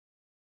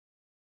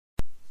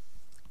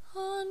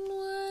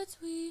Onwards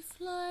we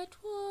fly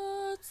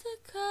towards the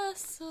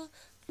castle,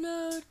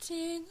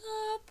 floating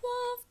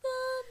above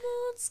the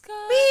moon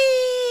sky. Whee!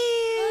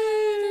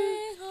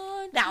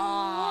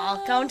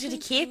 No, going to the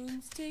keep.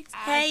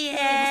 Hey,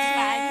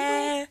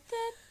 yeah.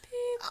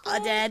 Oh,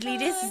 deadly,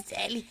 this is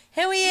deadly.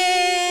 Here he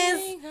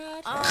is.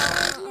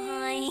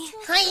 Oh,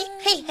 Hi.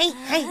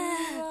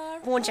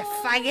 Bunch of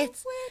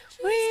faggots.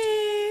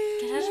 Whee!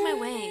 Get out of my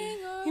way.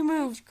 You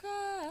moved.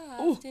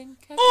 Oh,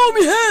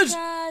 my head.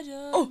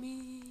 Oh.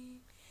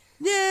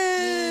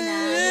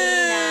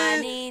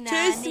 Yeah.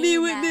 Chase me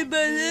with me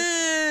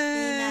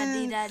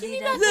balloon.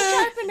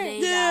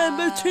 Yeah, I'm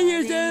about 3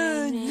 years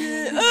old.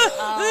 Yeah.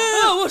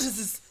 Oh, what is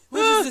this?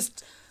 What is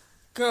this?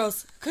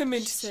 Girls, come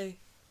in to say.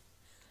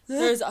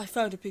 I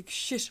found a big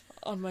shit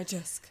on my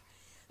desk.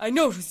 I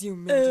know it was you,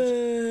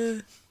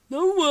 Mildred.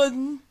 No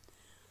one.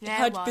 Yeah,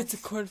 Had what? bits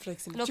of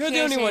cornflakes in it. Look, You're the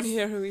here only it one is.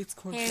 here who eats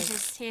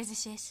cornflakes. Here's the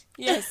shit.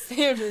 Yes,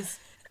 here it is.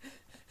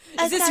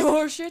 Is this that-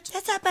 your shit?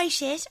 That's not my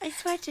shit, I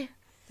swear to.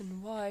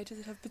 Then why does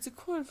it have bits of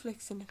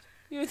cornflakes in it?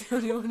 You're the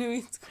only one who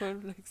eats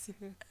cornflakes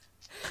here.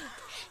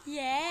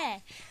 Yeah.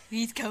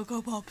 These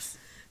Cocoa Pops.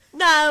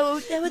 No,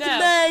 that was a Now,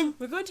 man.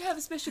 we're going to have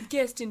a special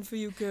guest in for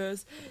you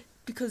girls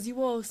because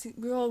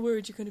we're all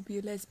worried you're going to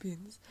be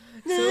lesbians.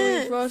 So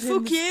we brought in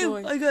Fuck this you.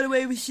 boy. I got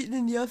away with shitting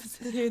in the office.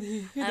 Here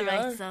they are.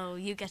 Alright, so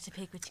you get to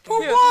pick which For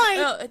girl. why?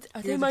 Oh,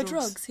 are they Here are my the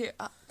drugs. drugs? Here,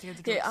 Here are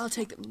the here, drugs. I'll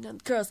take them. No,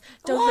 girls,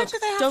 don't Why look. do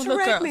they have don't to look,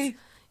 rape girls. me?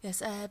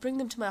 Yes, bring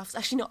them to my office.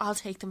 Actually, no, I'll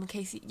take them in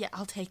case. Yeah,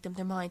 I'll take them.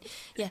 They're mine.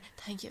 Yeah,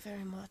 thank you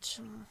very much.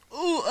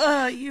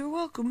 Oh, you're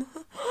welcome.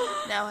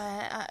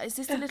 Now, is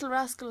this the little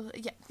rascal?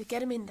 Yeah,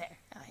 get him in there.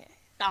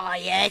 Oh,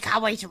 yeah, I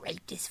can't wait to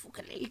rape this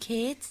fucking little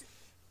kid.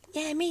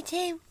 Yeah, me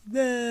too.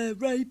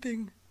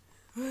 Raping.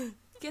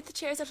 Get the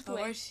chairs out of the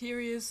way. Alright, here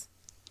he is.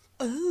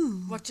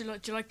 Oh. What do you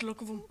like the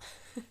look of him?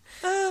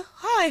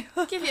 Hi.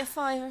 Give you a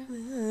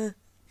fiver.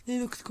 He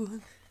looks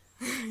good.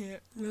 Yeah.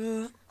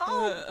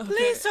 Oh, okay.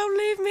 please don't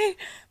leave me.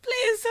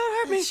 Please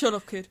don't hurt me. Shut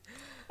up, kid.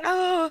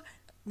 Oh.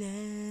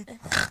 Nah.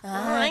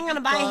 I'm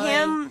gonna buy boy.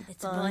 him.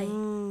 It's a boy.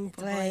 It's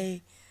a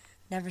boy.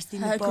 Never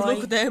seen a Good boy.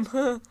 luck with them.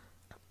 Huh?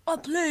 Oh,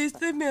 please,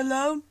 leave me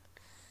alone.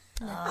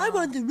 I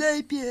want to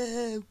rape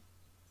you.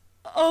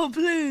 Oh,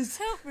 please.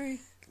 Help me.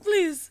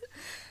 Please.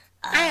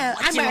 what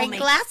I'm do you wearing want me?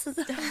 glasses.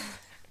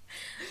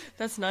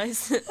 That's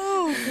nice.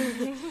 Oh.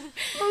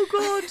 Oh,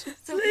 God.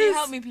 So can you Please.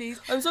 help me,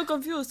 please? I'm so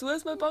confused.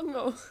 Where's my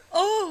bongo?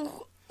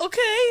 Oh,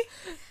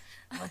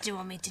 okay. What do you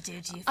want me to do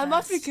to you? I'm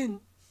first? African.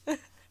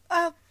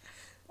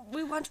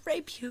 We want to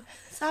rape you.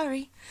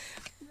 Sorry.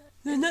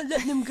 They're not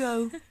letting him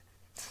go.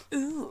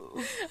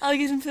 Ooh. I'll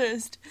get him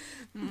first.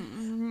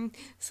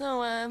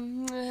 So,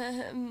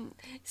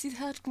 see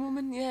that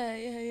woman? Yeah,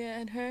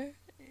 and her?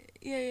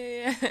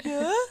 Yeah.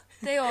 Yeah?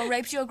 They all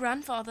raped your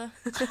grandfather.